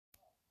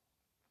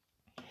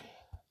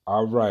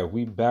All right,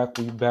 we back.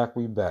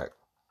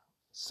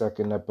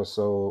 Second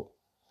episode,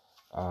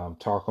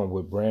 talking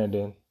with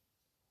Brandon.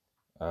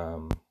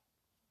 Um,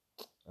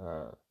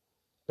 uh,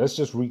 let's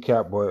just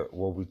recap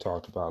what we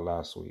talked about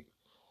last week.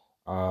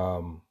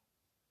 Um,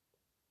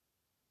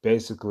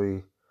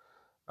 basically,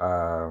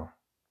 uh,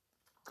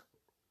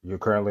 you're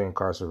currently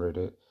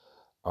incarcerated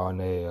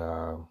on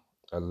a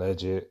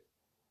alleged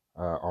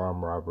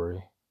armed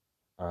robbery.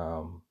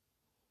 Um,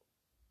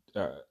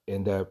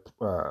 in that,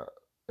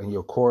 in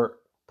your court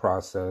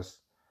process,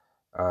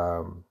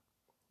 um,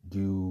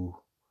 you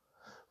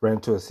ran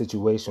into a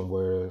situation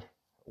where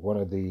one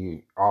of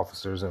the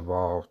officers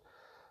involved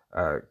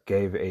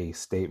gave a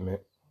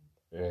statement,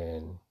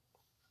 and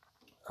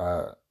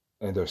uh,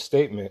 in their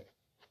statement,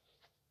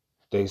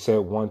 they said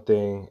one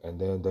thing, and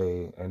then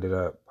they ended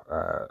up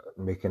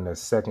making a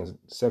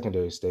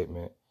secondary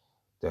statement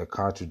that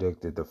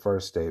contradicted the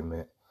first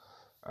statement,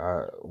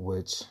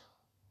 which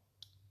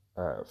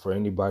for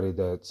anybody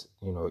that's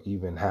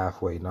even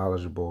halfway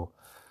knowledgeable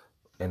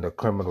in the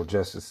criminal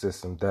justice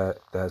system,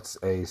 that's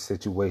a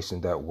situation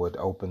that would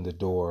open the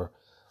door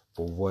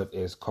for what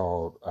is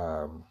called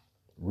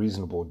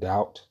reasonable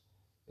doubt.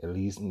 At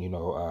least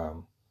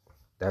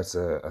that's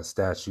a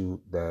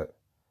statute that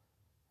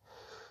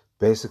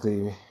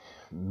basically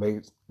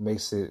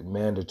makes it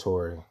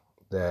mandatory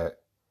that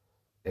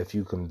if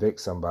you convict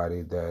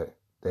somebody, that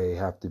they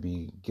have to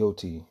be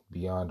guilty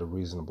beyond a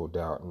reasonable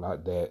doubt.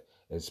 Not that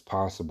it's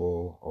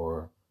possible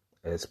or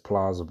it's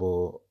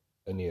plausible,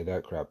 any of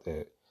that crap.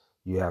 That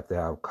you have to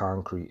have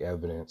concrete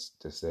evidence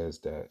that says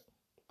that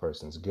the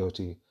person's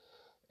guilty.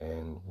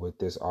 And with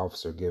this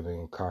officer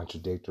giving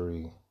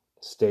contradictory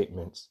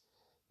statements,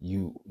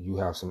 you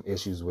have some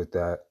issues with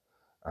that,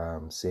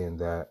 seeing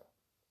that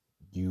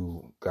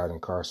you got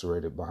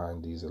incarcerated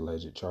behind these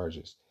alleged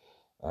charges.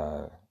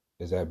 Uh,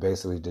 is that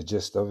basically the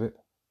gist of it?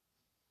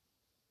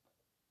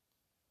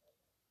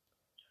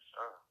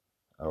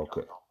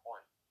 Okay.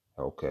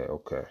 Okay.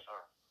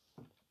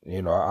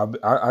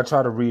 I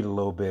try to read a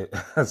little bit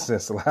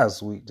since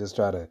last week. Just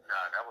try to.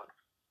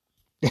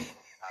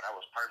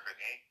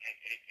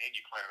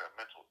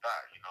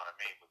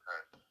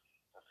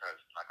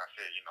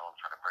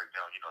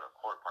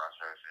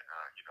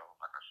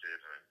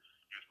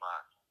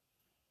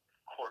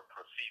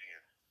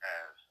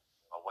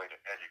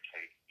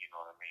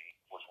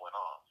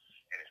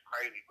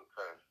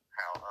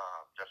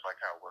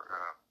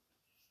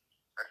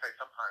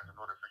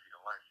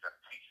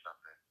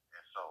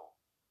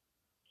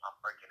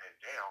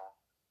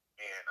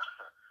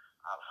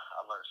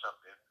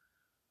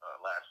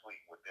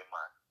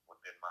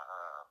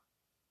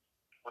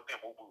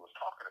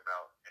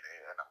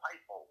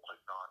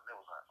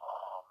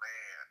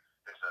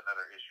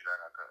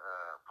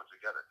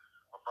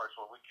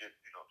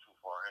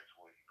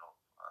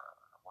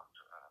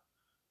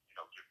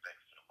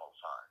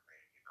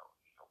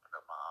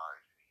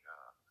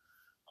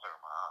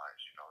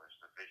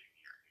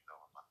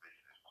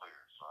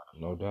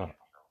 No doubt.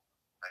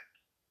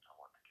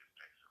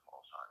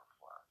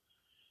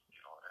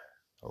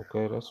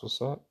 Okay, that's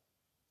what's up.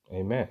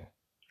 Amen.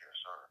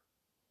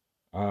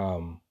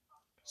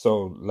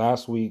 So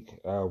last week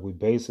we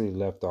basically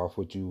left off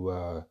with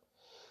you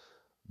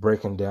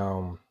breaking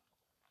down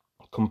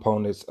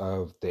components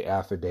of the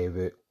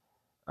affidavit,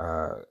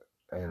 uh,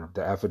 and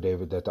the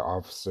affidavit that the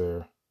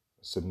officer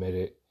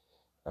submitted.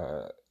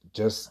 Uh,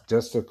 just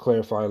to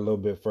clarify a little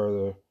bit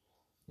further,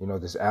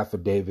 this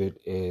affidavit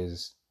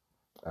is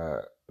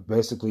uh,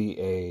 basically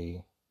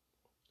a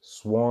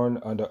sworn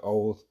under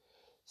oath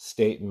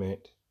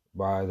statement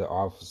by the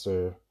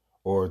officer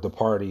or the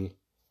party,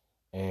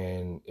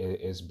 and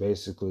it is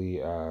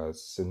basically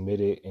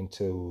submitted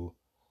into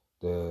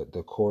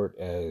the court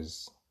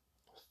as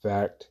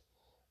fact,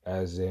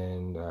 as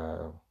in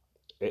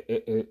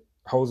it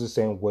holds the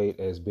same weight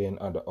as being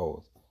under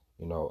oath.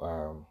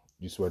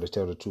 You swear to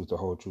tell the truth, the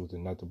whole truth,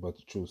 and nothing but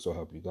the truth, so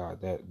help you God.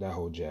 That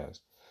whole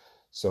jazz.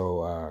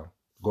 So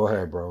go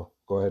ahead, bro.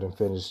 Go ahead and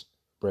finish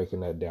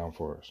breaking that down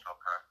for us.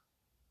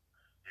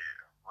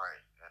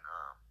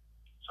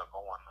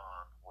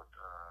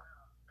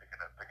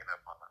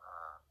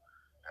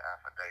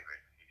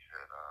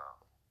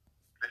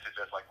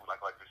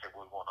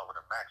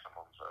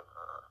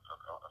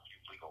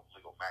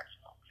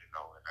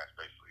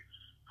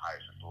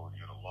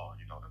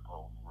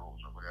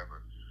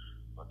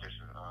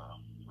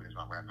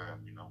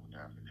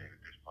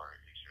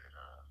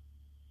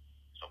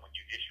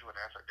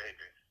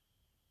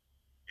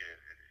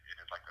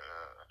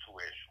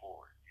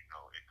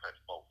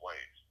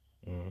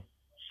 Mm-hmm.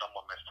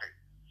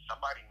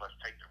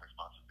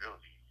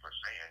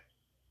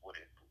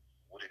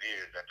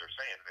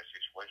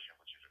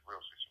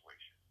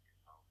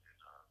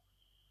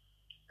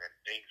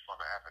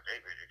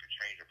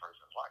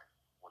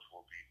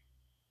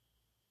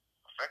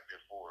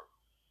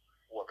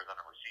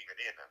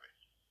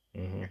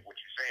 Mm-hmm.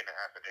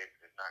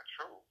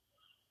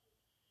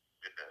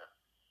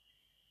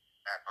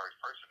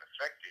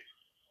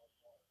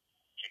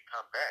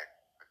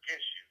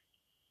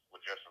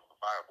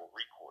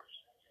 course.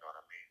 You know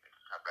what I mean? They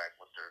can come back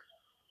with their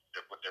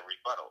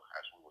rebuttal,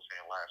 as we were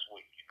saying last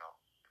week. You know,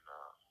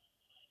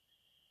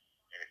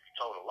 and if you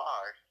told a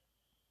lie,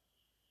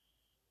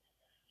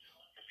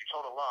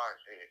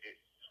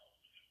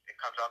 it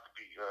comes out to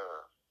be.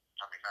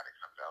 I mean, not it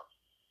comes out.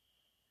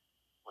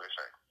 What did it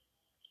say?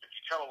 If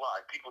you tell a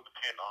lie, people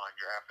depend on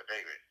your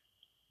affidavit,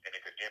 and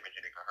it could damage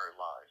and it could hurt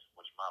lives,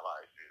 which my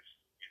life is.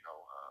 You know,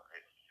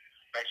 it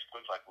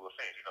basically, like we were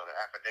saying, you know, the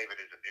affidavit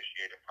is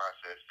initiated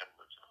process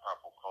similar to the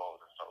probable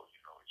cause, and so,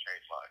 you know, it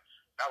changed lives.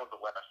 That was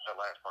the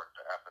last part of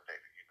the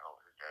affidavit, you know,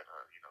 is that,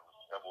 you know,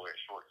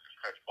 double-edged sword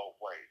cuts both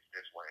ways,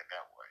 this way and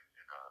that way.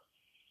 And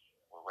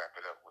we'll wrap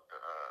it up with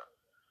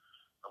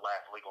the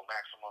last legal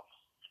maximum,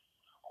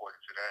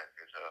 according to that,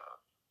 is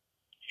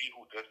he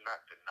who does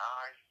not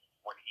deny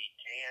when he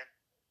can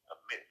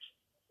admits.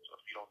 So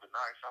if you don't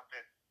deny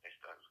something, it's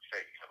the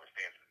say, you know, it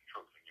stands in the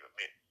truth and you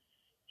admit.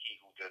 He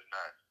who does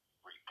not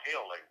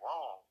repel a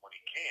wrong when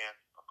he can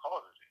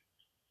causes it.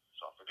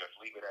 So if we just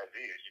leave it as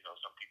is, you know,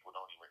 some people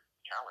don't even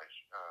challenge,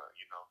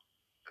 you know,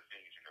 the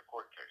things in their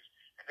court case.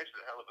 And this is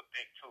a hell of a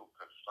thing too,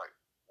 because it's like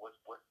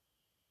what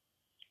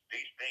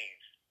these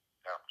things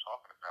that I'm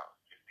talking about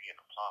is being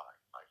applied.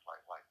 Like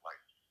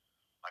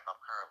I'm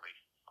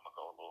gonna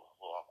go a little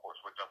off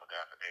course. We're done with the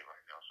affidavit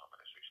right now, so I'm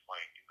gonna just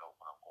explain, you know,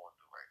 what I'm going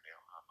through right now.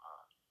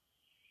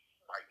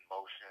 I'm writing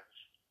motions.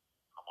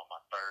 I'm on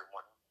my third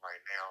one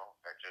right now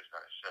that just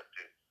got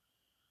accepted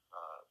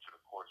to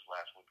the courts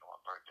last week on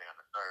my birthday on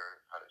the 3rd.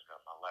 I just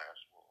got my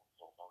last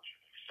little motion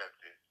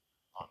accepted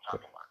on top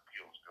of my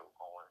appeal still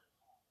going.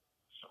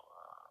 So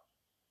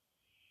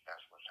that's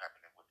what's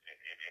happening with it.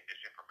 And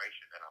this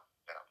information that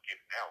I'm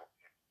giving out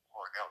and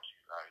pouring out to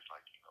you guys,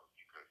 like, you know,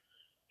 you could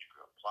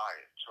apply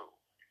it too.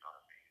 You know what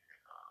I mean?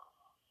 And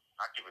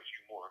I give a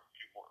few more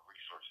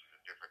resources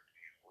and different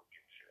things. We'll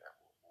get to that.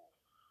 We'll move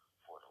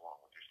forward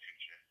along with this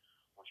teaching.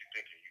 What you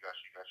thinking? You got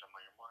something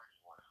on your mind?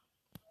 You want to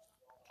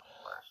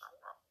fire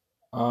something, bro?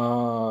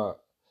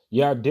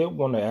 Yeah, I did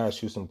want to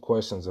ask you some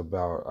questions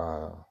about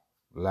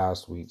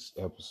last week's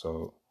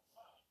episode.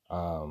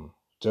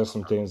 Just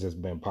some Okay. things that's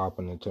been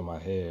popping into my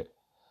head.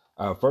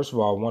 First of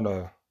all, I want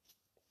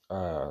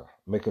to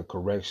make a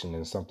correction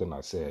in something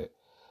I said.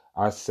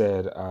 I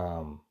said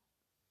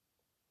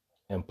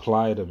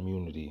implied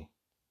immunity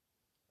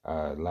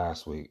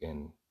last week,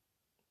 and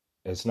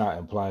it's not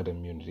implied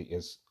immunity;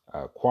 it's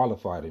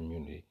qualified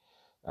immunity.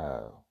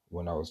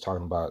 When I was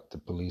talking about the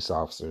police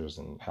officers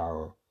and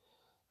how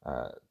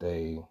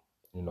they,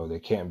 you know, they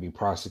can't be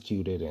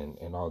prosecuted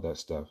and all that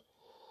stuff.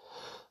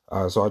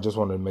 So I just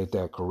wanted to make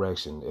that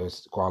correction.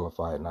 It's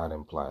qualified, not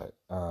implied.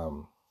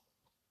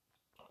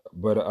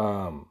 But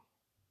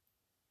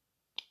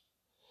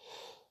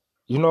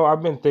you know,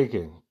 I've been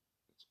thinking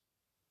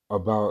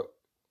about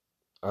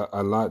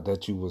a lot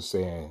that you were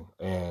saying,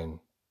 and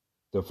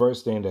the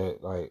first thing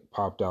that like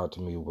popped out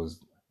to me was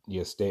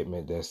your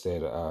statement that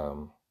said,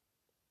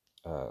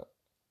 uh,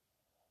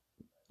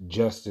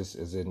 "Justice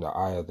is in the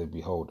eye of the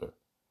beholder."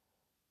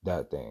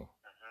 That thing,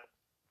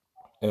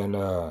 and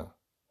I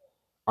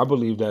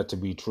believe that to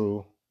be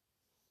true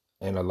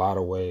in a lot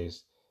of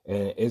ways,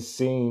 and it's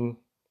seen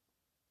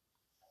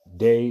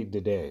day to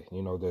day.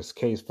 You know, there's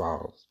case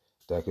files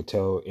that could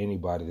tell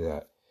anybody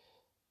that.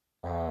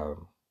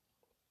 Um,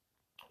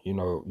 you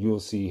know, you'll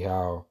see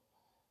how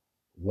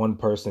one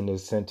person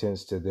is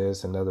sentenced to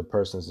this, another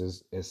person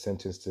is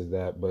sentenced to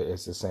that, but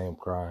it's the same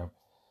crime.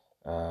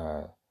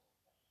 Uh,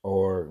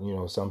 or, you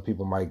know, some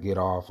people might get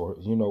off, or,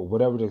 you know,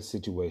 whatever the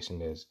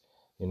situation is,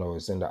 you know,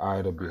 it's in the eye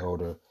of the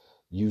beholder,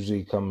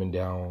 usually coming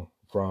down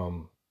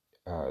from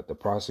the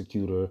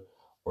prosecutor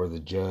or the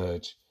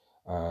judge.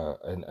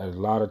 And a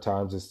lot of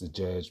times it's the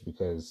judge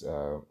because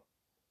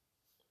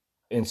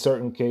in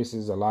certain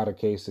cases, a lot of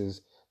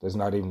cases, there's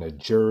not even a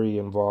jury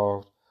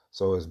involved.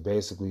 So it's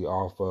basically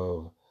off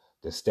of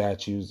the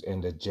statutes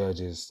and the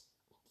judge's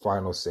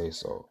final say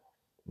so.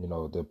 You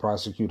know, the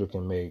prosecutor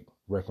can make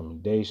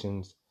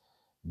recommendations,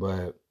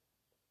 but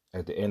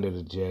at the end of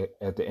the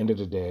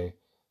day,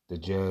 the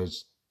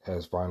judge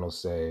has final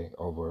say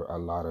over a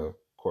lot of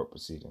court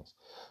proceedings.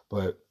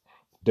 But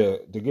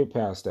to get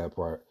past that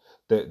part,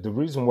 the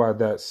reason why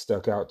that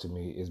stuck out to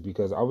me is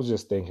because I was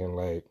just thinking,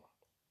 like,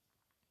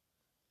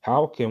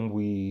 how can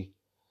we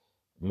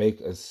make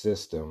a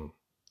system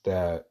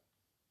that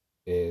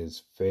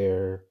is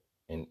fair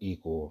and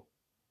equal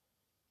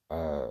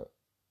uh,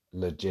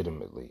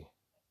 legitimately?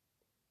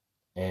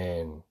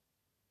 And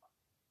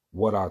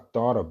what I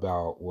thought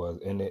about was,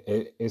 and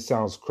it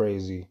sounds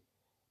crazy,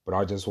 but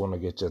I just want to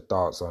get your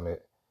thoughts on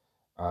it.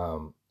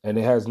 And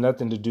it has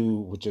nothing to do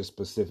with your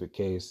specific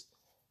case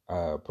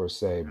per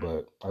se,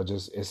 but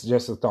it's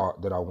just a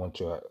thought that I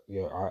want your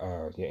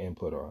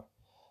input on.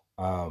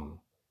 Um,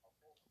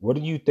 what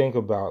do you think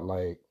about,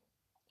 like,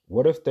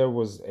 what if there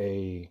was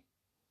uh,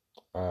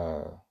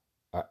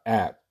 a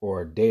app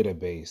or a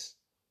database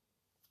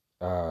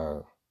uh,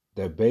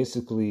 that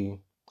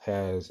basically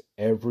has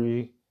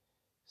every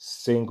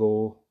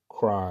single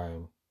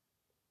crime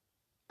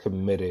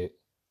committed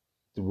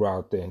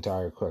throughout the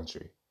entire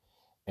country,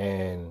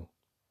 and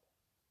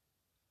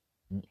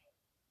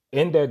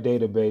in that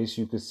database,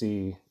 you could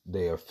see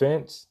the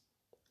offense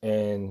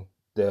and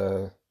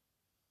the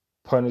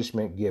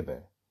punishment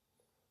given.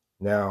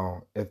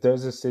 Now, if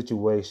there's a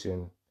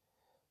situation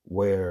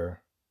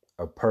where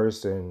a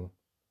person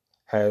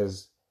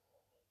has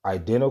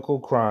identical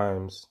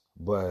crimes,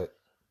 but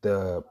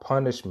the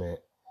punishment,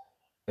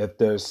 if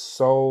they're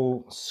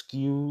so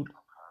skewed,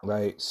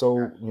 like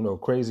so,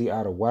 crazy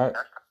out of whack,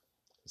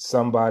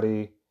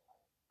 somebody,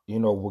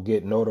 will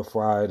get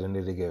notified and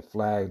it'll get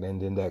flagged, and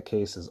then that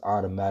case is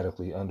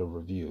automatically under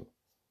review.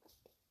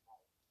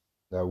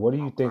 Now, what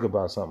do you think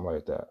about something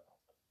like that?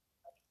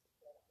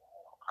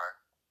 Okay.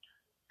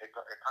 It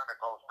kind of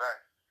goes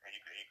back, and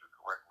you could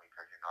correct me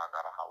because I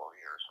got a hollow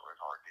ear, so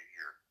it's hard to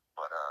hear.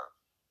 But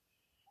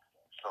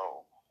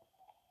so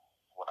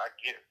what I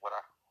get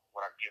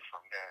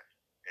from that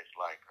is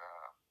like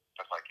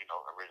just like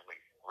originally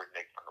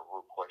originate from the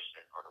root question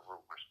or the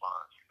root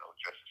response.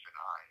 Justice in the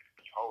eye of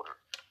the beholder.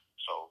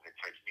 So it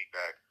takes me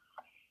back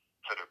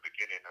to the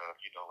beginning of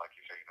like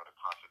you say, the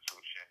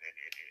Constitution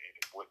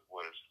and what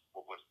was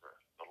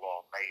the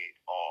law made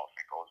of.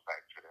 It goes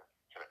back to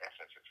the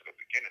essence and to the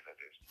beginning of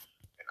this.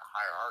 In the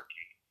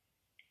hierarchy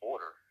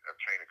order of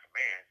chain of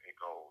command, it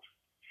goes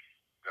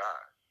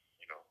God.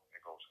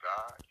 It goes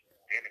God,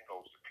 then it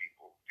goes to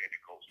people, then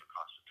it goes to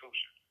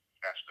Constitution.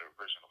 That's the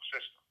original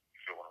system. You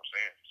feel what I'm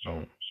saying?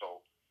 So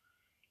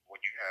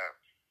when you have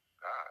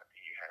God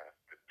and you have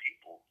the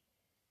people,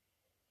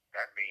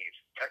 that means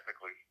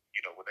technically,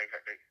 what they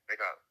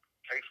got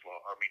case law.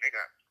 I mean, they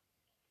got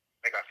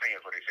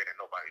sayings where they say that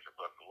nobody's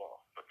above the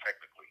law, but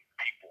technically,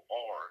 people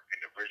are in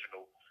the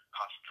original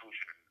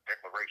Constitution and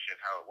Declaration.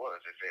 How it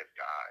was, it says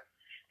God,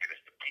 and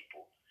it's the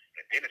people,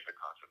 and then it's the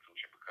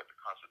Constitution, because the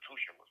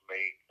Constitution was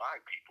made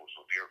by people,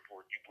 so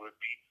therefore you would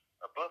be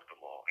above the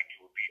law and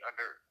you would be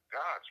under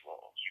God's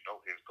laws.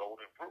 His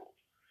golden rule.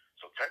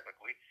 So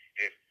technically,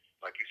 if,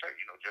 like you said,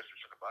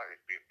 justice in the body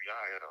is being the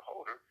eye of the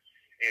holder.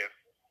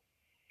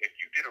 If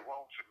you did a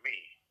wrong to me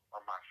or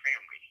my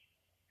family,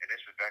 and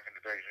this is back in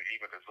the days,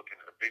 even just looking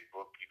at the big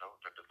book,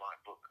 the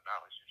divine book of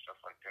knowledge and stuff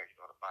like that,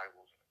 the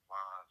Bibles and the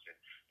Qurans and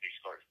these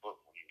sorts of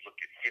books, when you look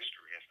at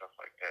history and stuff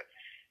like that,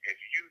 if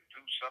you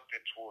do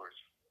something towards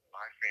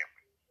my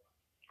family,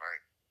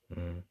 right,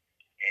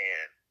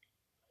 and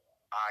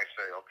I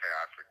say, okay,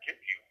 I forgive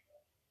you,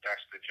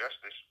 that's the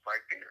justice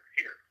right there.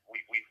 Here,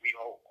 we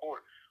hold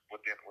court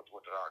within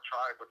our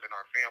tribe, within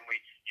our family.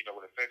 It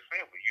affects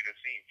family. You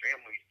done seen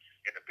families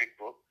in the big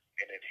book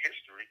and in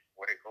history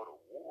where they go to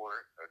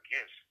war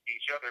against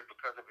each other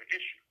because of an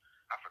issue.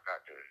 I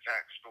forgot the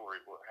exact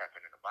story what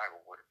happened in the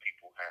Bible where the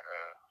people had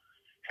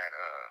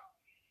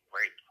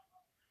raped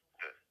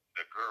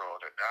the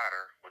girl, the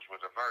daughter, which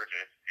was a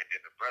virgin, and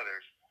then the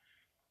brothers.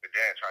 The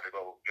dad tried to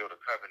go build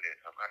a covenant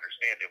of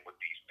understanding with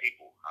these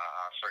people.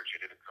 I'll search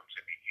it, it'll come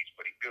to me.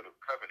 But he built a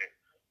covenant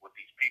with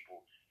these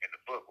people in the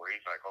book where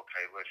he's like,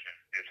 okay, listen,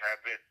 this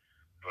happened,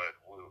 but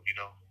we'll,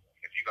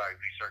 if you guys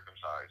be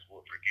circumcised,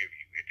 we'll forgive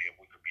you, and then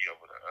we could be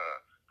able to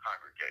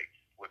congregate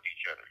with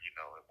each other,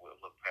 and we'll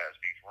look past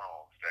these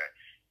wrongs that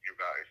you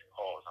guys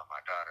caused on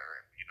my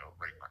daughter and,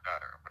 rape my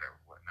daughter or whatever,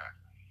 whatnot.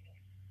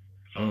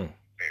 So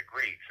they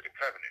agreed to the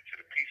covenant, to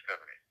the peace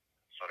covenant.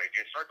 So they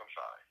get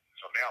circumcised.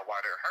 So now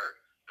while they're hurt,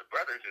 the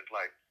brothers is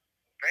like,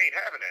 they ain't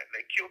having that. And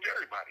they killed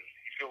everybody.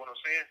 You feel what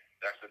I'm saying?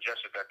 That's the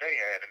justice that they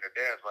had. And the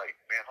dad's like,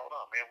 man, hold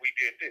on, man, we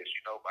did this,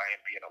 by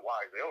him being a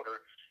wise elder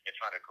and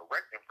trying to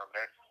correct him from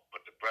that.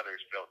 But the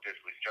brothers felt this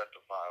was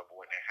justifiable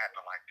and it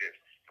happened like this.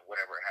 And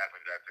whatever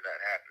happens after that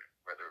happened.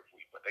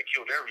 But they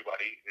killed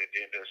everybody and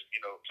then just,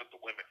 took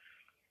the women.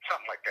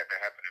 Something like that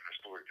happened in the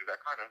story. Does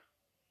that kind of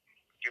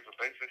give a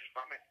basis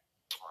from it?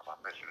 Or am I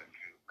missing a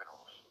few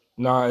minerals?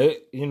 Nah,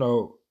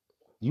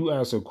 you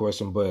answer a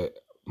question, but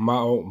my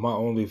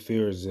only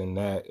fears in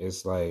that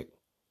is like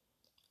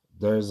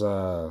there's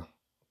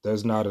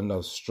not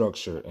enough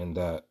structure in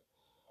that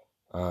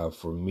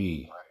for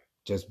me,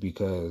 just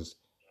because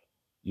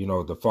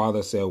the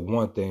father said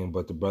one thing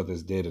but the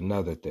brothers did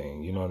another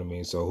thing. You know what I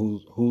mean?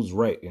 So who's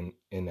right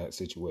in that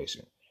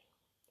situation?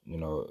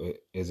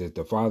 Is it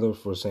the father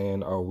for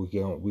saying, oh,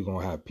 we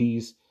gonna have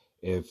peace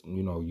if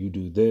you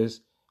do this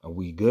and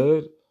we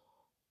good?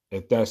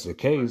 If that's the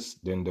case,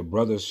 then the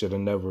brothers should have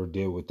never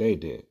did what they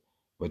did,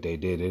 but they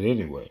did it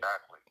anyway.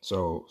 Exactly.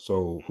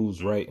 So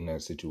who's right in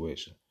that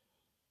situation?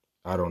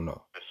 I don't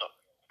know.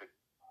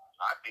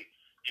 I think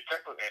you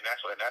technically, and that's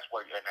where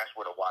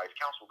the wise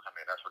counsel come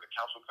in. That's where the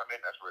counsel come in.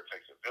 That's where it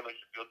takes a village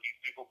to build these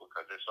people,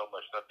 because there's so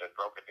much stuff that's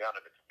broken down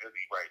in the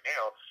community right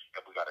now,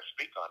 and we got to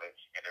speak on it,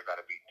 and they're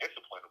got to be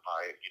disciplined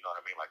by it. You know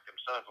what I mean? Like them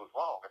sons was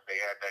wrong if they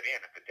had that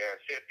in, if the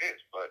dad said this,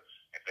 but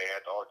if they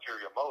had the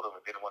ulterior motive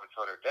and didn't want to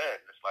tell their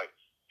dad, and it's like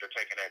they're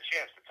taking that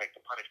chance to take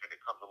the punishment that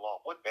comes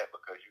along with that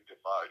because you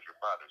defied your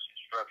father's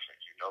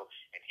instructions,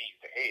 and he's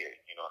the head.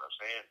 You know what I'm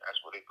saying?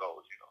 That's what it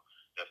goes.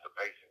 That's the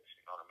basics.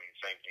 You know what I mean?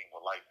 Same thing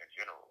with life in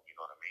general. You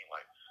know what I mean?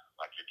 Like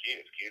your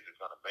kids. Kids is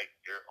gonna make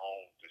their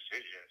own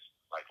decisions.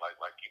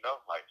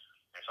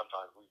 And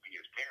sometimes we be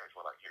as parents,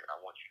 we're like, here, I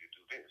want you to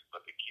do this, but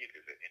the kid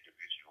is an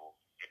individual.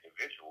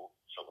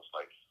 So it's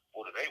like,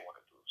 what do they want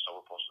to do? So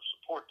we're supposed to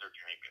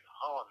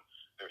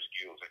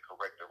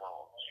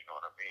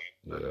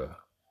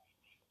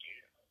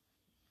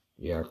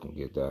Yeah, I can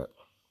get that.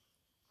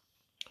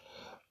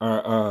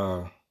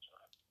 But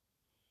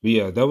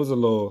yeah, that was a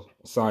little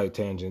side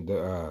tangent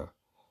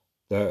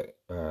that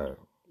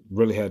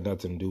really had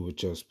nothing to do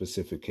with your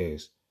specific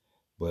case,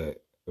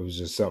 but it was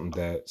just something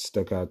that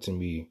stuck out to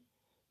me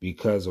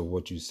because of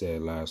what you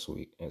said last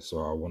week, and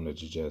so I wanted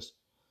to just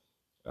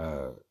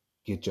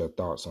get your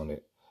thoughts on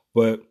it.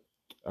 But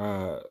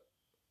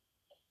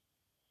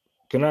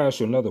can I ask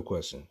you another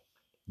question?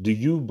 Do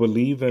you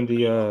believe in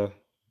the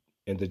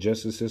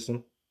justice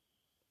system?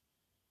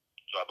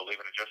 Do I believe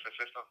in the justice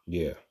system?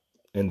 Yeah,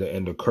 in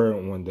the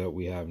current one that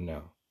we have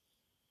now.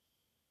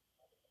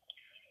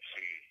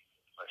 See,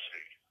 let's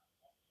see.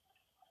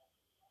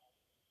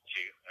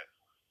 See,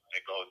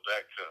 it goes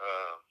back to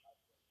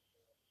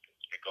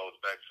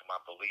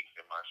my belief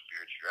in my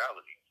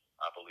spirituality.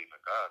 I believe in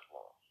God's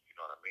law. You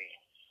know what I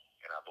mean?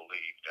 And I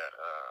believe that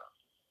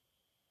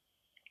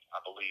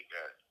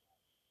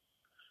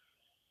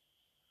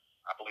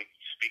you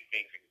speak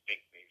things and you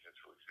think things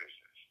into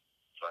existence.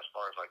 So as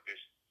far as like this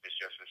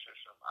justice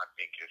system, I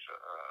think it's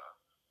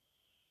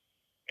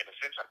in a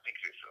sense, I think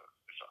it's a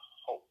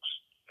hoax.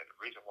 And the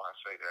reason why I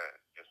say that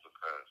is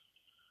because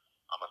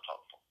I'm gonna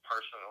talk from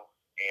personal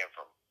and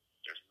from.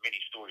 There's many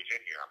stories in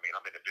here. I mean,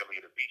 I'm in the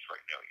belly of the beast right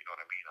now. You know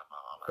what I mean?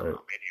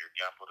 I'm in here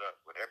gaffled up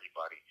with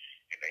everybody,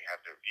 and they have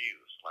their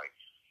views. Like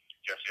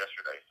just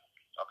yesterday.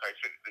 Okay,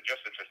 so the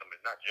justice system is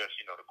not just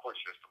the court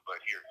system,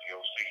 but here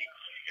DOC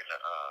and the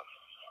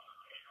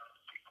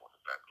people in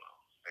the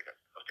background.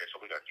 Okay, so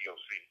we got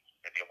DOC,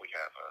 and then we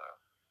have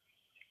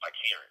like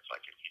hearings.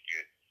 Like if you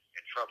get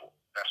in trouble,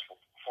 that's a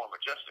form of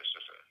justice.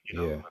 The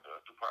due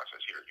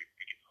process here.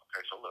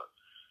 Okay, so look.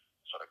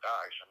 So the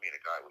guy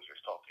was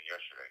just talking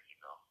yesterday,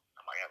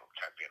 I might have him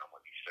tap in on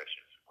one of these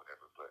sessions or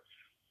whatever, but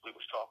we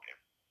was talking.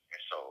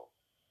 And so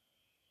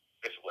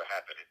this is what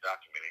happened in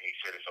documented. He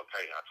said it's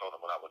okay. I told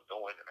him what I was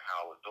doing and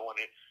how I was doing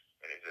it.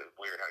 And it's just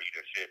weird how you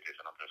just said this,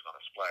 and I'm just going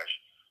to splash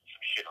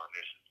some shit on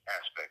this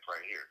aspect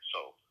right here.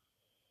 So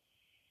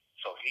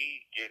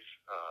he gets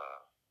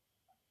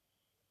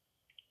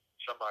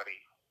somebody,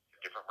 a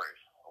different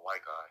race, a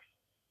white guy,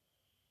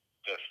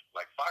 just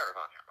like fired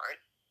on him,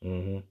 right?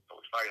 Mm-hmm. So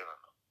he's fighting on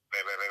him.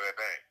 Bang, bang, bang, bang,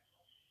 bang.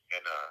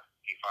 And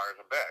he fires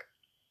him back.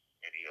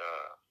 And he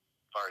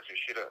fires his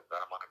shit up,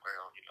 got him on the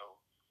ground,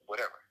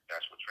 whatever.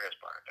 That's what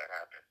transpired. That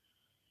happened.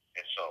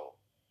 And so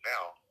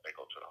now they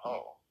go to the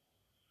hall.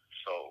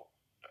 So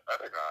the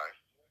other guy,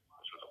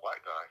 which was a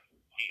white guy,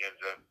 he ends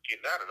up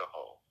getting out of the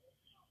hole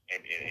and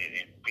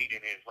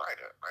beating his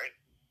right up, right?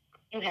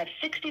 You have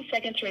 60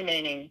 seconds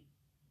remaining.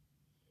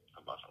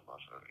 I'm going to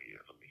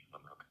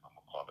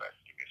call back.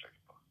 Give me a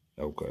second.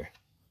 Okay.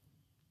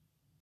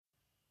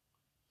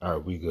 All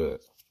right, we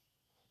good.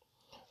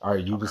 All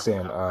right, you were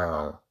saying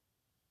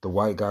the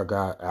white guy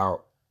got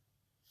out.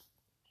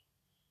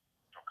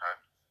 Okay.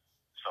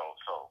 So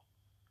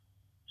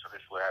this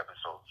is what happened.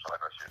 So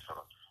like I said,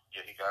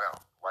 he got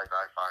out. White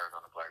guy fires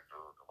on the black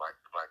dude. The black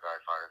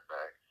guy fires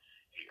back.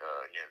 He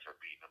ends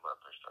up beating him up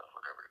and stuff,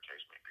 whatever the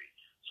case may be.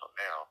 So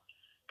now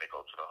they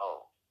go to the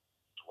hole.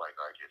 The white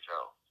guy gets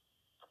out.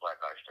 The black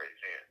guy stays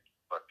in.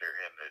 But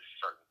they're in this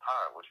certain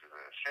pod, which is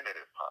a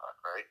sedative pod,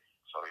 right?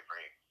 So they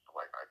bring the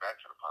white guy back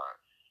to the pod.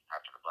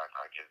 After the black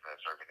guy gets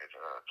serving his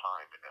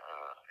time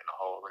in the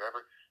hole or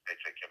whatever, they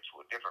take him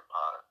to a different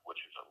pod, which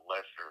is a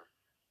lesser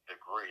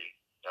degree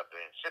of the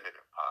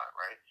incinerative pod,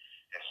 right?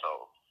 And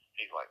so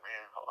he's like,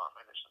 man, hold on,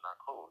 man, this is not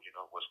cool.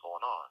 What's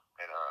going on?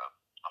 And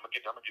I'm gonna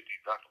get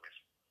these documents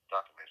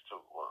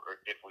too,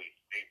 or if we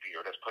need be,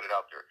 or let's put it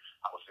out there.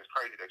 I was just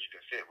crazy that you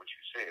just said what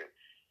you said,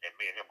 and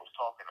me and him was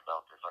talking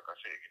about this. Like I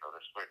said,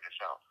 let's spread this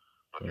out.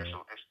 But this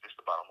is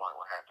the bottom line.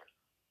 What happened?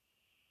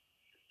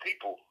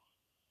 People,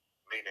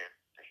 meaning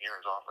the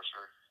hearings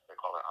officer, they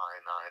call it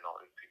I&I and all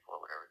these people or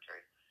whatever it is,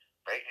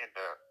 they end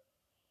up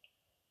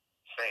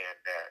saying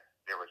that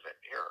there was an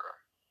error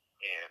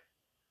in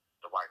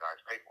the white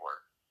guy's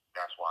paperwork.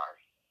 That's why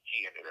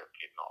he ended up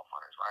getting off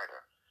on his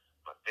write-up.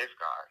 But this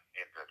guy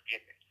ended up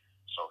getting it.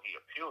 So he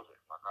appeals it.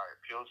 My guy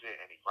appeals it,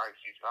 and he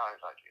writes these guys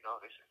like,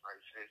 this is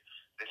racist,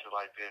 this is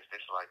like this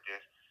is like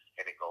this.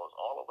 And it goes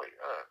all the way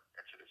up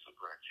into the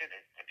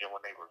superintendent. And then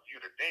when they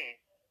review the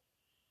thing,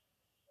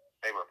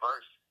 they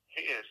reverse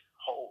his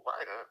whole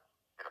write-up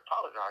and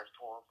apologize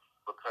to him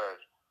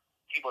because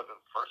he wasn't,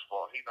 first of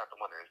all, he's not the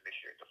one that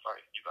initiated the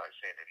fight. You guys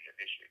saying that he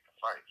initiated the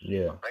fight.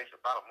 Yeah. But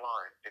basically, bottom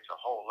line, it's a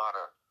whole lot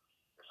of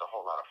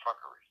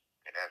fuckery.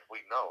 And as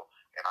we know,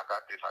 and I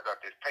got this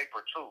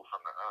paper too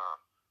from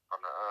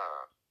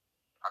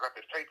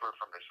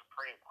the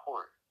Supreme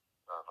Court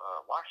of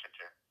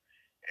Washington,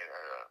 and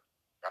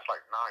that's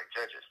like 9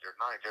 judges. There are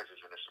 9 judges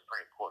in the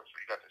Supreme Court. So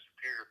you got the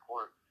Superior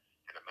Court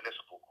and the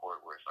Municipal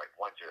Court, where it's like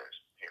 1 judge.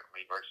 Here,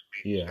 me versus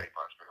me, State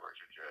Prosecutor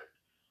versus judge.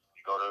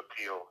 You go to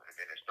appeal, and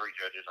then there's 3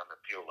 judges on the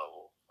appeal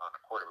level on the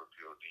Court of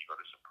Appeal. Then you go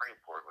to the Supreme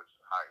Court, which is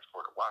the highest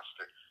court of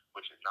Washington,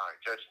 which is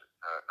 9 judges.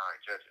 9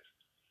 judges.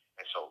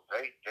 And so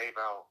they gave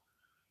out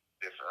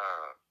this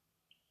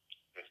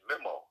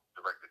memo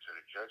directed to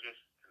the judges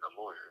and the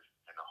lawyers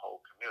and the whole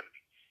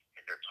community.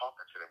 And they're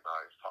talking to them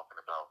guys, talking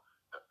about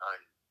the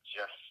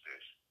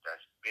injustice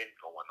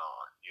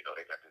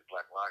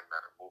Lives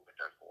Matter movement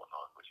that's going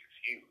on, which is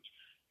huge.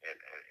 And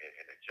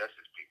the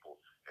justice people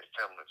is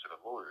telling it to the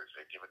lawyers.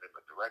 They're giving them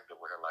a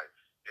directive where they're like,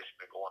 this has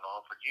been going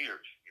on for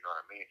years. You know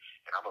what I mean?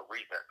 And I'm going to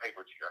read that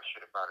paper to you. I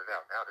should have brought it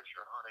out. Now that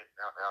you're on it,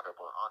 now that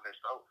we're on this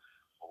note,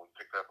 when we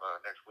pick up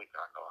next week,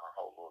 I know our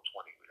whole little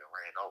 20 we done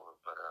ran over,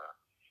 but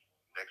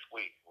next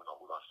week we're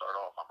gonna start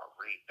off. I'm gonna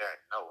read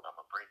that note. I'm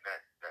gonna bring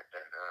that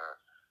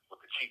what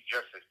the Chief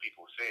Justice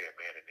people said,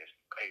 man, and it's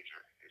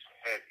major. It's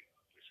heavy.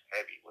 It's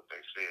heavy what they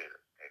said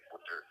and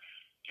what they're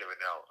giving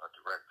out a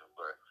directive.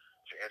 But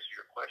to answer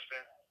your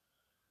question,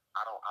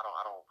 I don't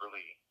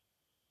really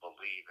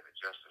believe in the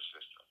justice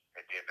system.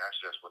 And then that's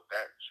just with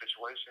that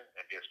situation,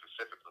 and then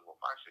specifically with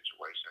my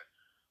situation,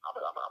 I'm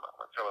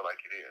gonna tell it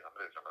like it is. I'm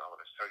gonna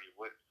tell you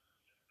what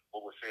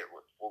was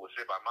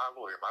said by my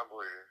lawyer. My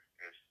lawyer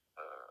is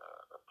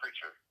a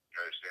preacher. You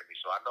understand me?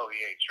 So I know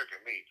he ain't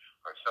tricking me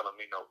or selling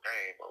me no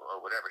game or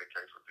whatever the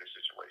case with this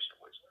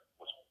situation, which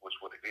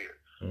what it is.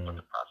 Mm-hmm. But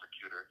the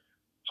prosecutor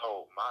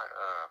told my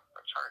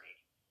attorney.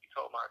 He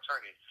told my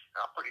attorney, and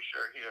I'm pretty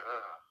sure he'll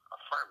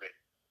affirm it.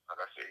 Like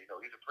I said, he's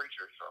a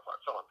preacher. So if I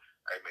tell him,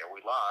 hey man,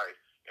 we live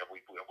and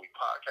we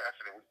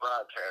podcasting and we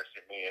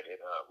broadcasting, man, and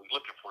we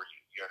looking for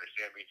you. You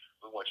understand me?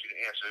 We want you to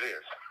answer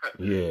this.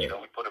 Yeah.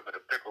 We put him in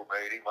a pickle,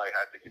 man. He might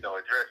have to,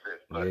 address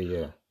this. But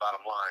yeah.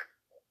 Bottom line,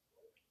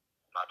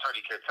 my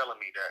attorney kept telling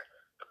me that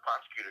the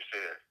prosecutor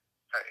said,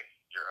 hey,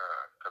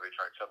 you're because they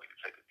tried to tell me to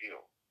take a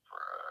deal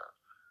for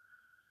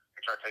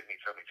they tried to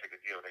tell me to take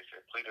a deal. They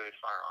said plead to his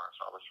firearm.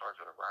 So I was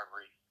charged with a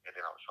robbery and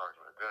then I was charged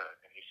with a gun.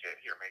 And he said,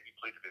 here, man, you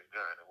plead to this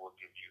gun and we'll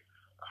give you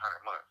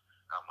 100 months.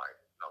 And I'm like,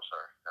 no,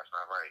 sir, that's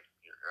not right.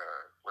 You're,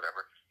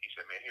 whatever. He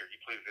said, man, here, you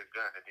plead to this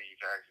gun and then you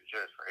can ask the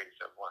judge for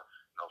 87-1.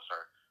 No, sir,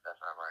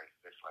 that's not right.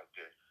 It's like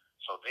this.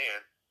 So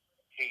then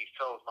he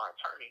tells my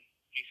attorney,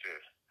 he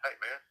says, hey,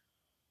 man,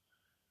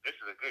 this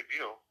is a good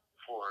deal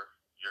for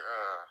your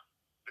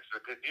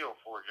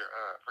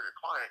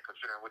client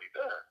considering what he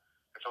does.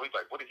 And so he's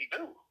like, what did he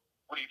do?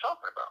 What are you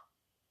talking about?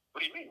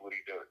 What do you mean? What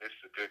did he do? This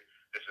is a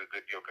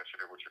good deal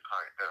considering what your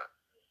client does.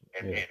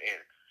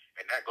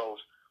 And that goes,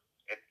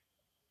 and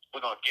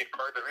we're gonna get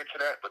further into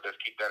that, but let's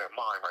keep that in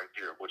mind right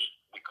there, which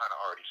we kind of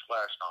already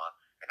splashed on,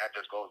 and that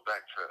just goes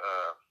back to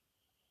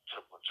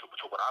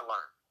what I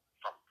learned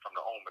from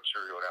the own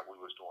material that we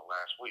was doing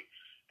last week,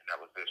 and that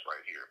was this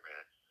right here,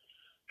 man.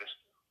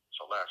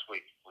 So last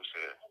week we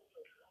said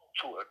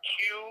to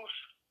accuse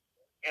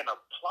and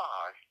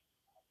apply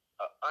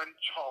an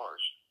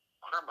uncharged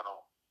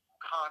criminal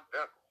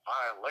conduct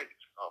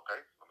violates. Okay,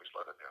 let me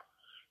slow that down.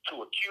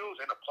 To accuse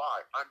and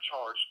apply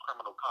uncharged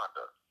criminal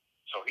conduct.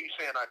 So he's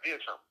saying I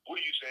did something. What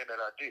are you saying that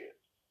I did?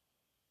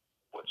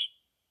 Which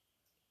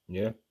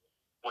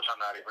I'm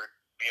not even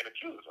being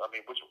accused. I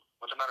mean, which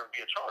I'm not even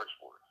being charged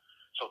for.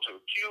 So to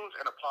accuse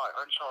and apply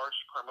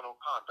uncharged criminal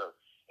conduct,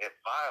 it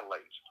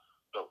violates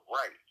the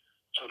right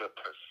to the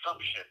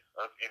presumption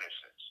of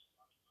innocence.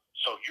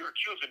 So you're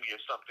accusing me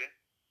of something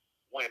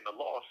when the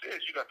law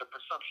says you got the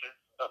presumption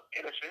of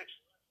innocence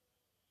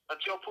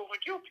until proven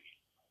guilty.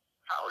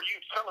 How are you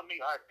telling me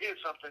I did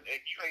something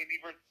and you ain't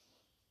even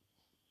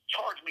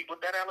charged me with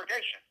that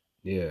allegation?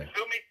 Yeah. You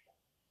feel me?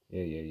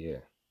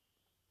 Yeah.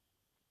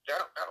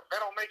 That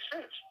don't make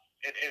sense.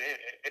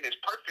 And it's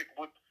perfect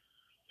with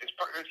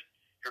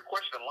your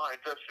question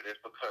lines up to this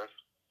because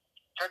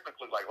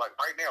technically, like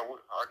right now,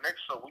 our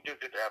next show, we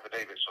just did the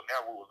affidavit, so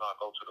now we were going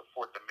to go to the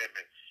Fourth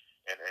Amendment,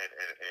 and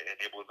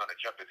it was going to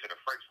jump into the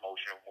Frank's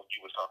motion when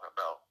you was talking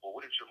about, well,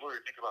 what did your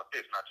lawyer think about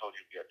this? And I told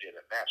you we did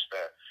a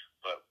NAPSTAT,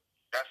 but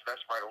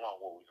that's right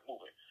along where we was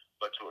moving.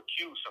 But to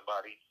accuse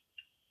somebody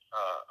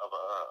of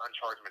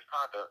uncharged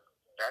misconduct,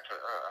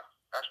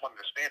 that's one of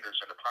the standards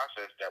in the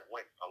process that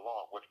went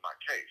along with my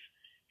case,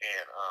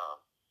 and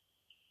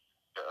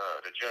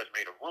the judge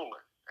made a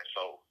ruling. And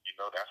so,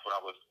 that's what I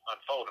was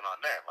unfolding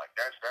on that. Like,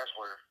 that's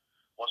where,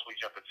 once we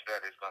jump into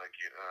that, it's going to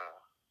get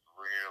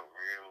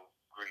real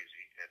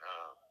greasy. And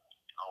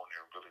I don't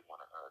even really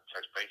want to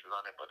touch bases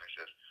on it, but it's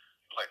just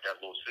like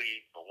that little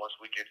seed. But once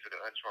we get to the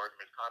uncharged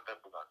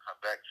misconduct, we're going to come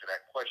back to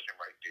that question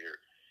right there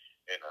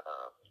and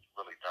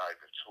really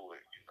dive into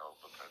it, because...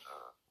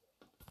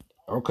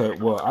 Okay,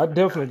 well, I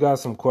definitely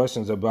got some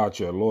questions about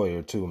your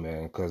lawyer, too,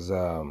 man, because...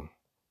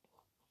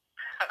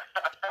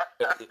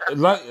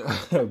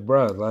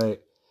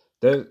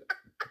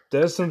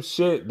 there's some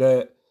shit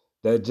that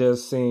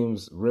just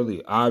seems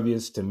really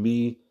obvious to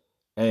me,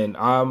 and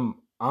I'm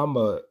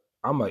a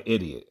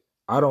idiot.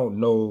 I don't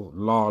know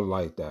law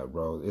like that,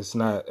 bro. It's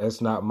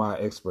not my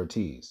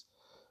expertise,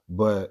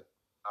 but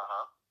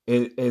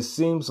it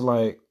seems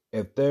like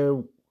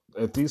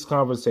if these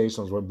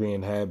conversations were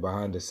being had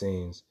behind the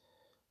scenes,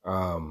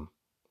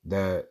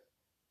 that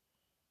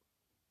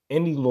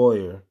any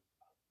lawyer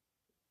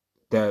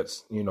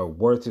that's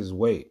worth his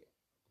weight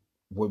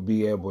would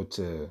be able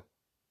to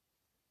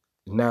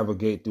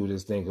navigate through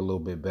this thing a little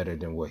bit better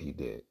than what he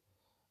did.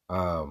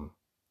 And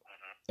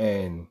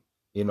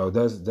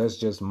that's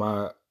just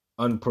my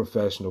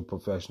unprofessional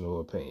professional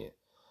opinion.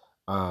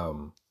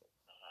 And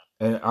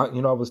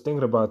I was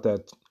thinking about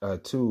that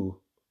too,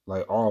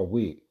 like all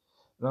week.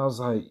 And I was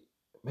like,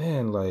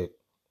 man, like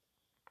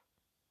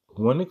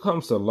when it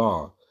comes to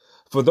law,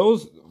 for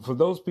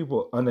those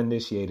people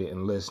uninitiated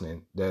and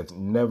listening that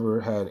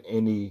never had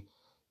any,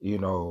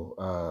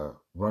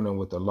 running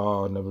with the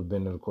law, never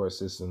been in the court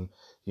system,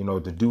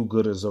 the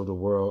do-gooders of the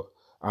world.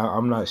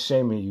 I'm not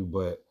shaming you,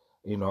 but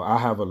I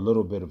have a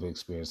little bit of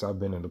experience. I've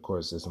been in the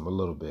court system a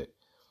little bit,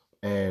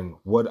 and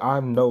what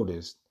I've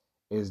noticed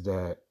is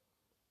that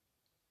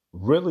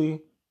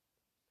really,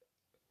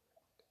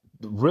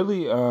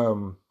 really,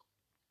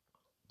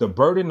 the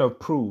burden of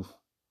proof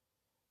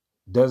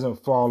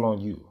doesn't fall on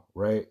you,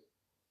 right?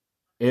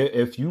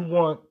 If you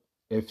want,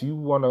 if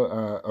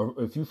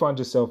you find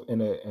yourself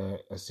in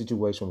a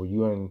situation where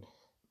you're in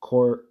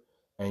court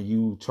and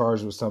you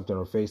charged with something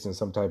or facing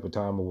some type of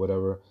time or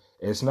whatever,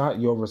 it's not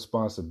your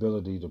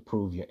responsibility to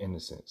prove your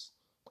innocence.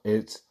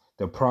 It's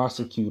the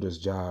prosecutor's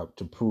job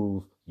to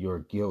prove you're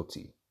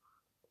guilty.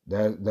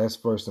 That's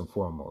first and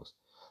foremost.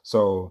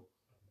 So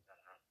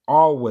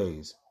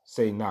always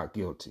say not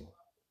guilty.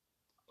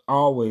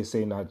 Always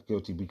say not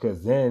guilty,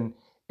 because then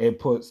it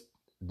puts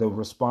the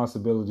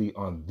responsibility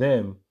on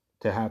them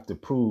to have to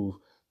prove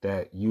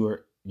that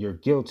you're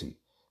guilty,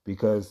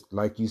 because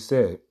like you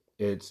said,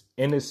 it's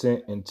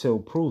innocent until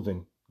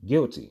proven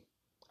guilty.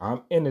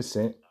 I'm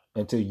innocent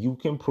until you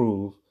can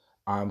prove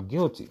I'm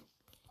guilty.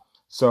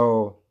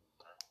 So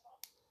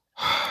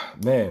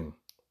man,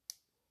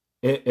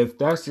 if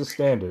that's the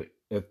standard,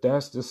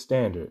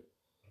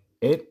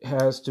 it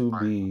has to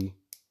be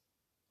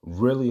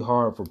really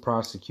hard for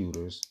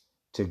prosecutors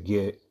to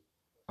get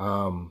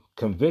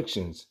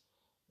convictions,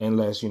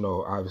 unless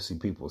obviously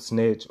people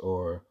snitch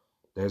or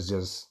there's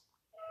just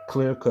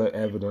clear cut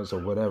evidence or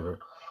whatever.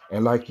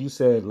 And like you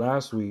said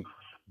last week,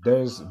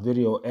 there's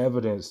video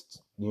evidence,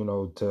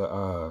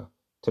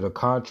 to the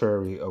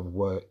contrary of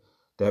what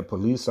that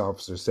police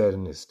officer said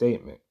in his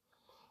statement.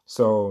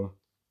 So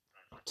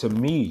to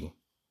me,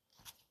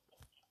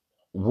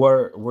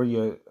 where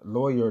your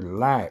lawyer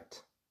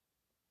lacked,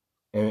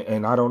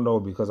 and I don't know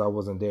because I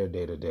wasn't there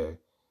day to day,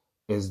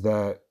 is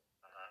that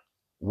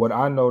what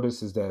I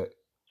noticed is that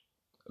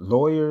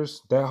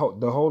lawyers, the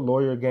whole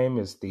lawyer game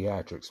is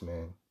theatrics,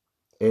 man.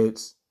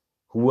 It's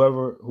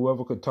whoever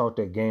could talk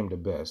that game the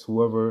best,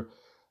 whoever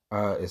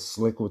is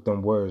slick with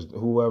them words,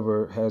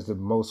 whoever has the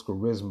most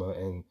charisma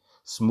and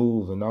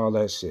smooth and all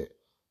that shit.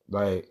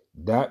 Like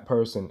that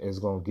person is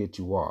gonna get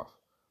you off.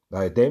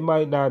 Like they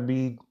might not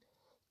be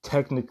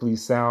technically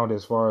sound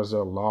as far as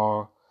their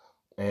law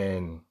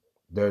and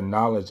their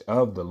knowledge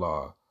of the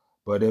law,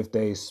 but if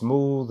they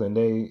smooth and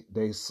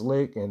they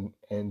slick and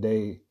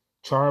they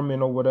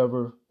charming or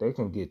whatever, they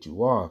can get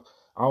you off.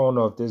 I don't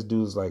know if this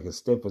dude's like as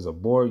stiff as a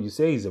board. You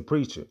say he's a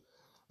preacher.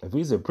 If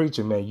he's a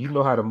preacher, man, you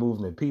know how to move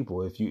the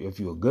people if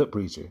you're a good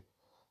preacher.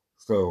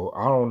 So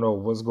I don't know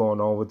what's going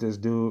on with this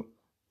dude,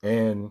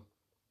 and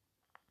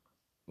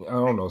I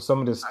don't know some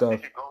of this stuff.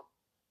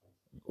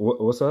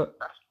 What's up?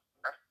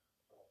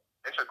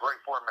 It's a great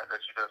format that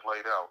you just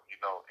laid out,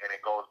 and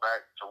it goes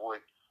back to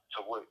what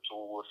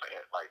we're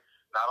saying. Like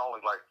not only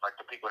like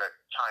the people that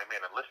chime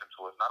in and listen to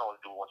us, not only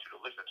do we want you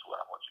to listen to it,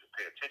 I want you to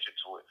pay attention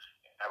to it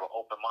and have an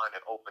open mind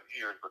and open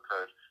ears,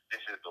 because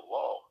this is the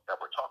law that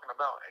we're talking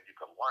about, and you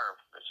can learn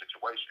from the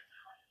situation.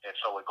 And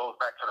so it goes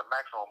back to the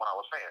maximum when I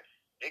was saying,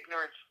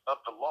 ignorance of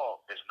the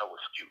law is no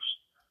excuse.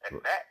 And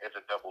that is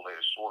a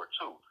double-edged sword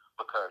too,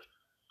 because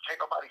can't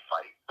nobody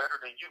fight better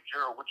than you,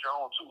 Gerald, with your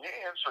own two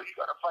hands, so you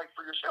got to fight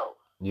for yourself.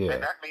 Yeah.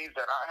 And that means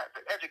that I have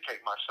to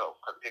educate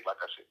myself, because, like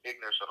I said,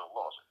 ignorance of the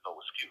law is no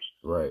excuse.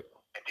 Right.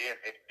 And then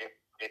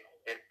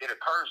it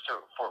occurs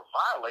for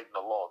violating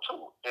the law,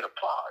 too. It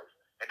applies.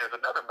 And there's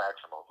another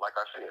maximum, like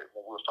I said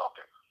when we were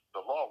talking.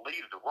 The law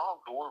leaves the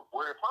wrongdoer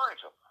where it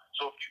finds him.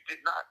 So if you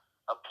did not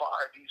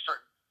apply these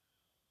certain...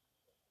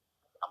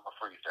 I'm going to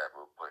freeze that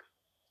real quick.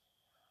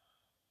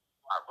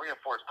 I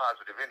reinforce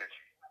positive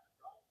energy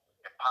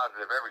and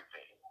positive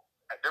everything.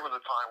 And there was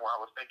a time where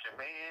I was thinking,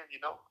 man,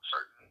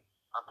 certain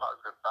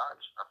unpositive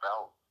thoughts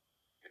about,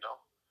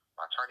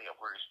 my attorney and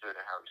where he stood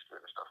and how he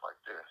stood and stuff like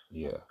this.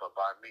 Yeah. But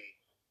by me,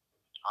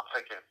 I'm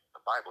taking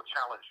the Bible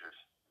challenges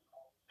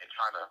and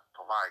trying to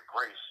provide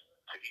grace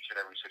to each and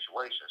every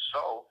situation.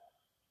 So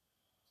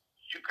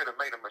you could have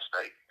made a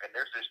mistake, and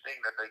there's this thing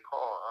that they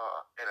call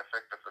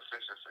ineffective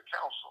assistance of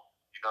counsel.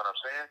 You know what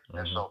I'm saying? Mm-hmm.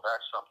 And so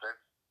that's something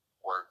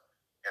worked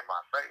in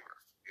my favor.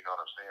 You know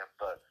what I'm saying?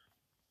 But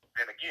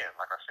then again,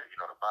 like I said,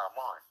 the bottom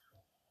line,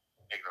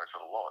 ignorance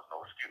of the law is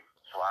no excuse.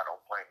 So I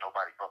don't blame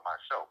nobody but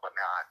myself. But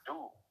now I do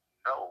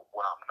know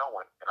what I'm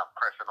knowing, and I'm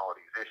pressing all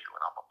these issues,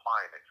 and I'm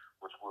applying it,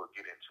 which we'll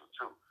get into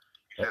too.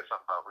 You said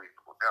something about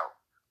reasonable doubt.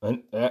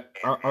 And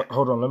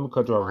hold on, let me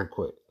cut you off real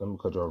quick. Go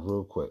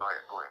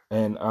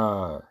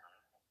ahead.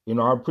 And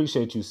I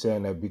appreciate you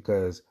saying that,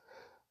 because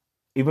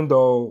even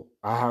though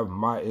I have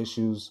my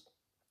issues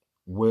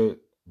with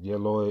your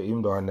lawyer,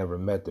 even though I never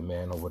met the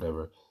man or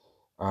whatever,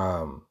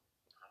 I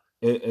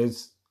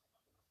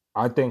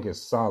think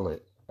it's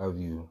solid of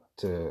you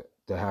to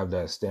have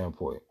that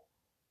standpoint,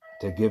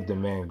 to give the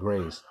man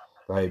grace.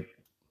 Like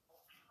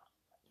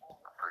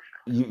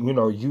you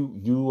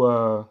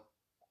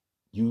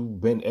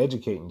you've been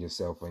educating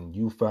yourself and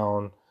you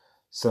found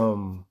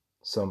some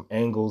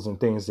angles and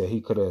things that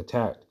he could have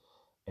attacked,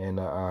 and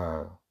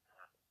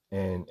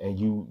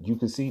you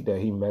could see that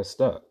he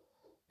messed up,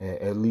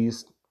 at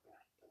least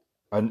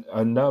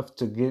enough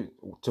to get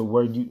to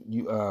where you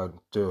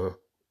to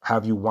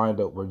have you wind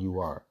up where you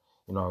are.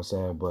 You know what I'm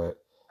saying?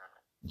 But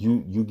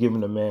you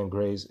giving the man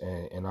grace,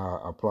 and I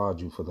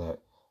applaud you for that.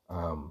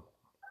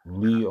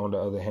 Me, on the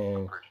other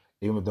hand,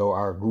 even though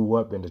I grew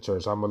up in the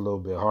church, I'm a little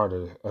bit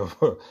harder. I'm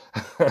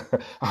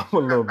a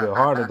little bit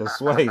harder to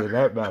sway in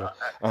that matter.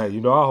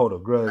 You know, I hold a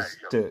grudge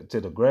to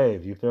the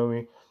grave. You feel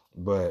me?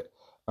 But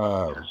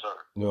Yes, sir.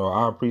 you know,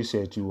 I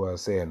appreciate you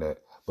saying that.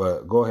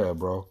 But go ahead,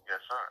 bro. Yes,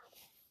 sir.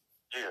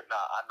 Yeah,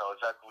 nah, I know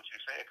exactly what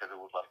you're saying, because it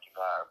was like, you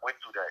know, I went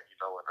through that, you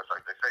know, and it's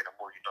like they say, the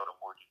more you know, the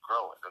more you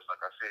grow. And just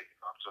like I said, you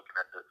know, I'm looking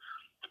at the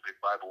big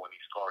Bible and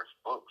these Scar's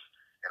books,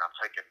 and I'm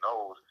taking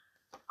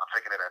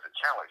it as a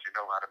challenge. You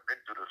know, I've been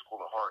through the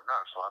school of hard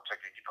knocks, so I'm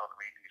taking, you know what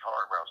I mean, these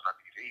hard routes, not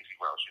these easy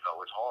routes. You know,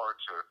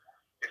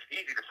 it's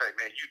easy to say,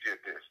 man, you did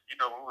this. You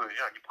know, when we were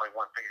young, you point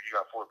one finger, you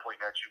got four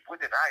pointing at you.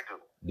 What did I do?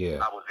 Yeah.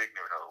 I was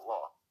ignorant of the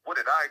law. What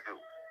did I do?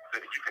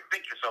 You could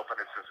think yourself in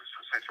this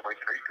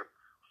situation, or you could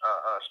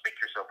speak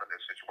yourself in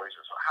this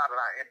situation. So how did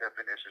I end up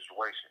in this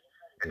situation?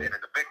 And then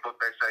in the big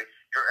book, they say,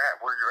 you're at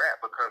where you're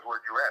at because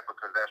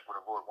that's where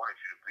the Lord wanted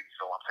you to be.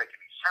 So I'm taking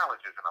these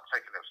challenges and I'm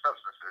taking them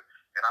substances,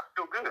 and I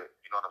feel good.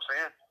 You know what I'm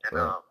saying? And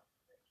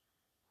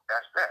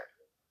that's that.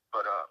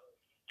 But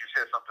you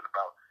said something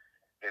about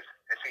it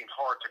seems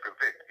hard to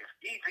convict. It's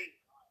easy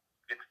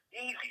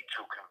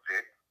to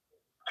convict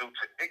due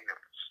to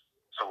ignorance.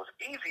 So it's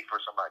easy for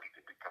somebody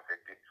to be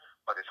convicted,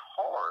 but it's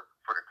hard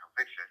for the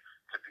conviction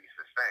to be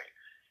sustained.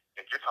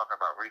 And you're talking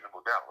about reasonable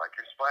doubt, like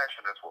you're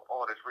splashing us with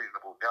all this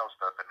reasonable doubt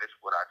stuff, and this is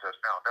what I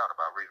just found out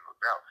about reasonable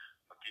doubt.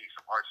 I'll give you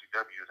some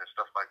RCWs and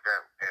stuff like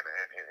that,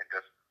 and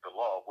just the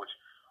law, which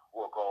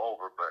we'll go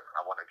over, but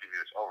I want to give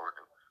you this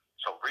overview.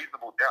 So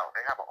reasonable doubt,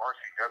 they have an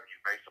RCW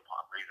based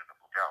upon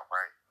reasonable doubt,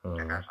 right?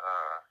 And that's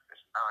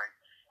it's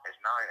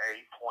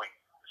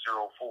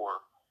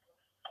 9A.04.100.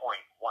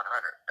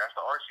 That's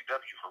the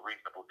RCW for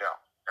reasonable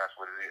doubt. That's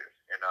what it is.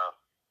 And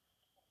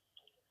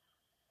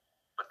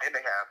but then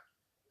they have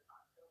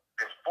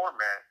this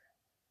format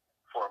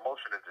for a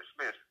motion to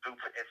dismiss due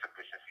to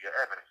insufficiency of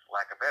evidence,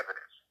 lack of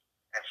evidence.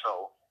 And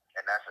so,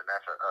 and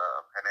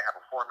they have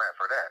a format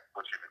for that,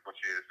 which is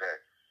that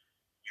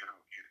you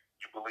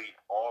believe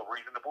all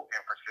reasonable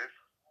inferences.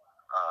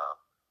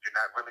 You're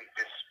not really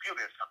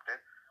disputing something.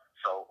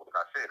 So, like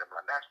I said, if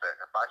I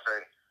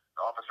say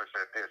the officer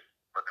said this,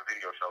 but the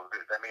video shows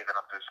this, that means that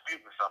I'm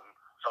disputing something.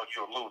 So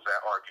you'll lose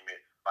that argument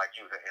by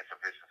using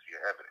insufficiency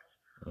of evidence.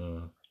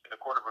 In the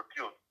Court of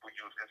Appeal, we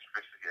use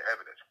insufficiency of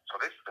evidence. So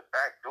this is the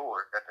back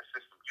door that the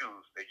system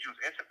used. They use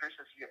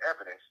insufficiency of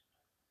evidence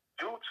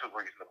due to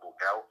reasonable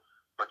doubt,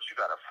 but you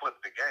got to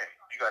flip the game.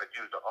 You got to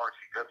use the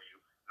RCW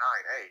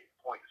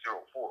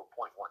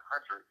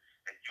 9A.04.100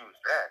 and use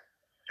that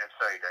and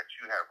say that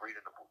you have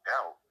reasonable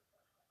doubt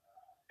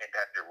and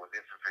that there was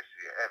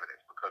insufficiency of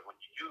evidence. Because when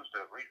you use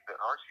the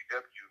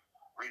RCW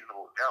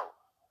reasonable doubt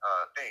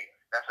thing,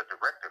 that's a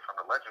directive from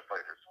the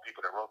legislators,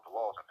 people that wrote the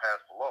laws and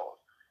passed the laws.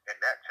 And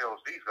that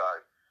tells these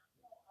guys,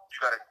 you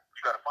gotta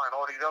find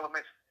all these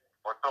elements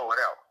or throw it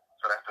out.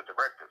 So that's the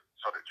directive.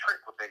 So the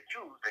trick, what they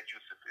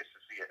use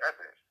sufficiency of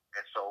evidence.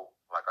 And so,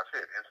 like I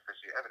said,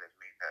 insufficiency of evidence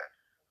means that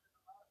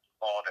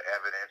all the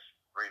evidence,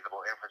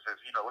 reasonable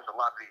inferences, you know, it's a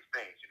lot of these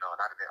things, you know,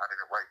 and I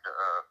didn't write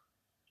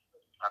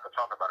I could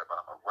talk about it,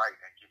 but I'm gonna write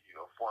and give you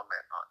a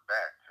format on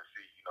that to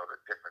see, you know, the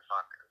difference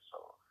on there.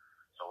 So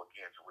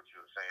again, to what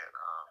you were saying,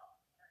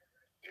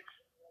 it's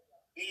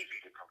easy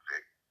to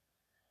convict,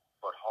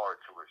 but hard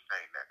to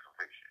retain that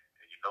conviction.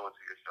 And you know it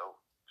to yourself,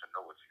 to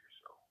know it to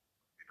yourself.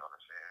 You know what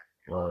I'm saying?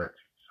 You know that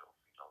to yourself.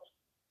 You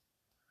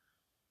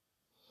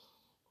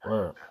know.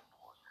 Right.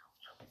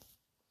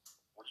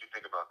 What you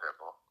think about that,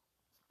 bro?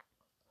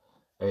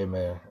 Hey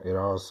man, it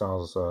all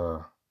sounds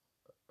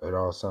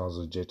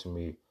legit to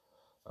me.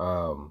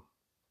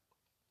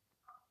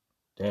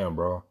 Damn,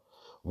 bro,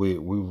 we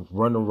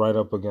running right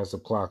up against the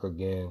clock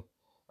again.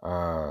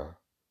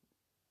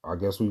 I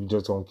guess we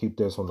just gonna keep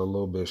this one a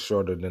little bit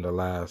shorter than the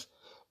last,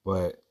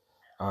 but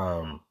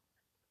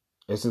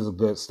this is a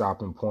good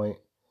stopping point.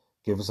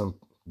 Give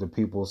the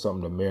people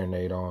something to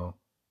marinate on,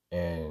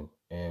 and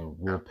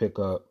we'll pick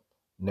up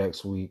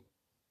next week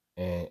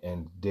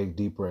and dig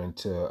deeper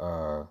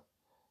into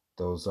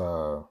those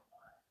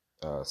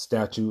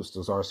statutes,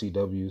 those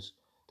RCWs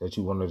that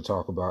you wanted to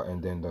talk about,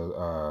 and then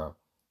the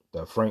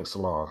Frank's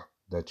Law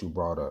that you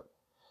brought up.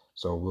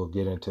 So we'll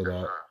get into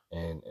that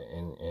and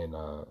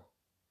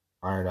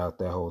iron out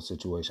that whole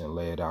situation,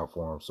 lay it out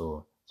for them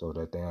so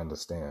that they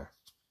understand.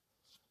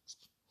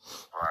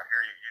 Bro, I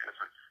hear you. You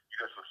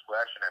just was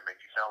splashing that, man.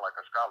 You sound like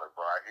a scholar,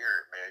 bro. I hear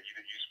it, man. You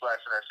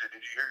splashing that shit.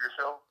 Did you hear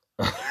yourself?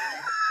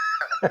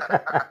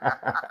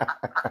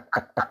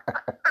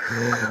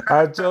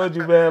 I told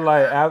you, man,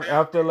 like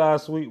after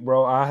last week,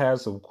 bro, I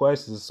had some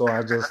questions, so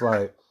I just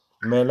like,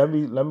 man,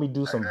 let me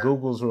do some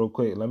Googles real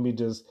quick. Let me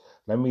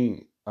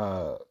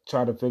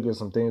try to figure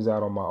some things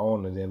out on my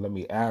own, and then let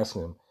me ask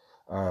him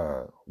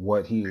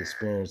what he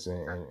experienced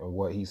and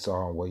what he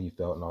saw and what he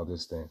felt and all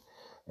this thing.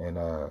 And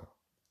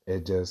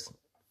this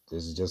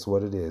is just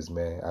what it is,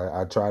 man.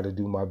 I try to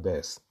do my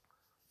best.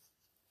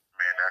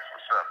 Man, that's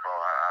what's up, bro.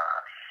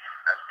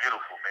 That's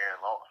beautiful, man.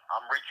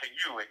 I'm reaching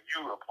you and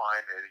you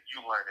applying it and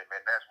you learning, man.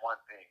 That's one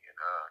thing. And,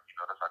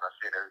 that's like I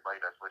said, everybody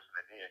that's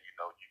listening in, you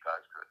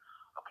guys could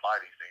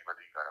apply these things,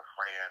 whether you got a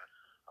friend,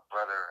 a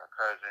brother, a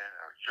cousin,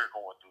 or you're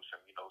going through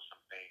some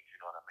things, you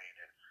know what I mean?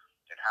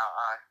 And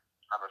how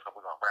we're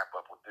going to wrap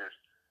up with this,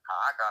 how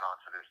I got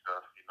onto this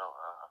stuff,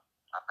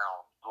 I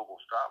found Google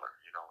Scholar,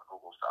 and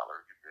Google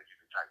Scholar, you can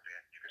type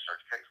in, you can search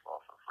case law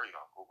for free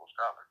on Google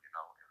Scholar, and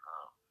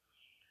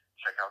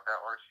check out that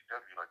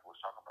RCW like we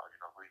was talking about,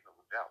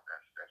 reasonable doubt.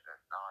 That's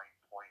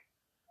 9A.04.100,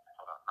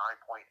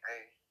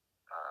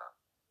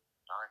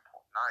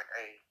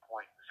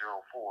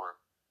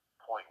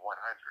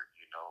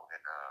 and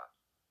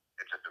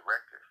it's a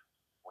directive.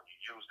 When you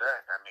use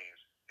that, that means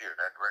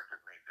that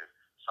directive means if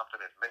something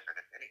is missing,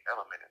 if any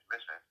element is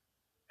missing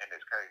in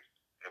this case,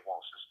 it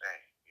won't sustain.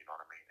 You know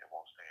what I mean? It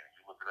won't stand.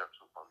 If you look it up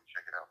too, bro, you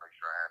check it out, make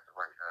sure I have the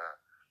right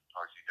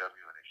RCW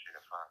and this shit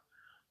is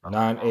fine.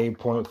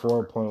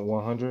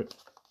 9A.4.100.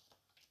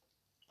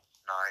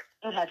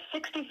 You have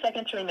 60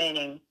 seconds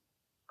remaining.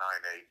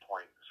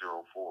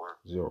 9A.04.100.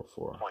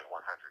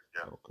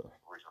 Yeah. Okay.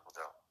 Reasonable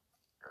doubt.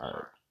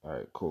 Yes, All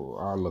right, cool.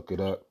 I'll look it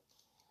up.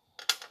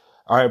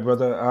 All right,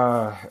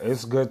 brother.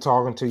 It's good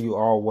talking to you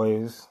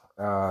always.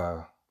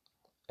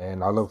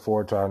 And I look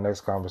forward to our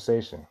next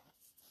conversation.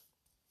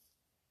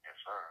 Yes,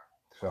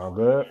 sir. Sound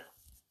good?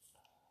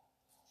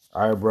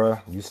 All right, bro.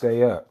 You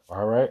stay up.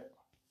 All right?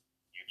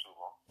 You too,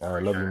 bro. All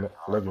right, love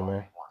you,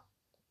 man.